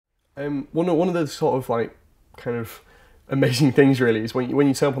One of the sort of like kind of amazing things really is when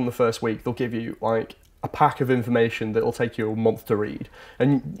you turn up on the first week, they'll give you like a pack of information that will take you a month to read,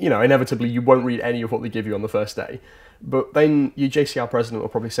 and you know inevitably you won't read any of what they give you on the first day. But then your JCR president will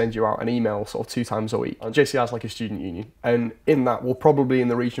probably send you out an email sort of 2 times a week. And JCR is like a student union, and in that will probably in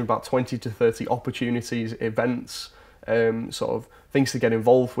the region of about 20 to 30 opportunities, events, sort of things to get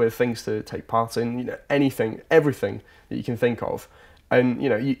involved with, things to take part in, you know, anything, everything that you can think of. And you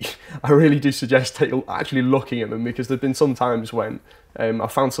know, I really do suggest actually looking at them, because there've been some times when I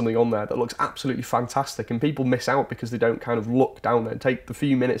found something on there that looks absolutely fantastic, and people miss out because they don't kind of look down there and take the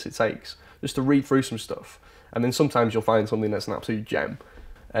few minutes it takes just to read through some stuff. And then sometimes you'll find something that's an absolute gem.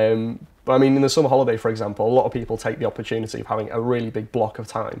 But I mean, in the summer holiday, for example, a lot of people take the opportunity of having a really big block of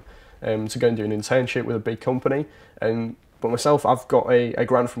time to go and do an internship with a big company. But myself, I've got a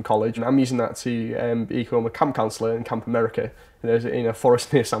grant from college, and I'm using that to become a camp counsellor in Camp America in a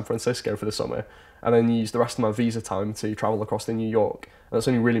forest near San Francisco for the summer, and then use the rest of my visa time to travel across to New York. And that's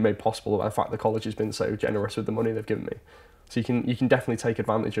only really made possible by the fact the college has been so generous with the money they've given me. So you can definitely take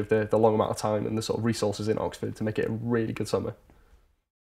advantage of the long amount of time and the sort of resources in Oxford to make it a really good summer.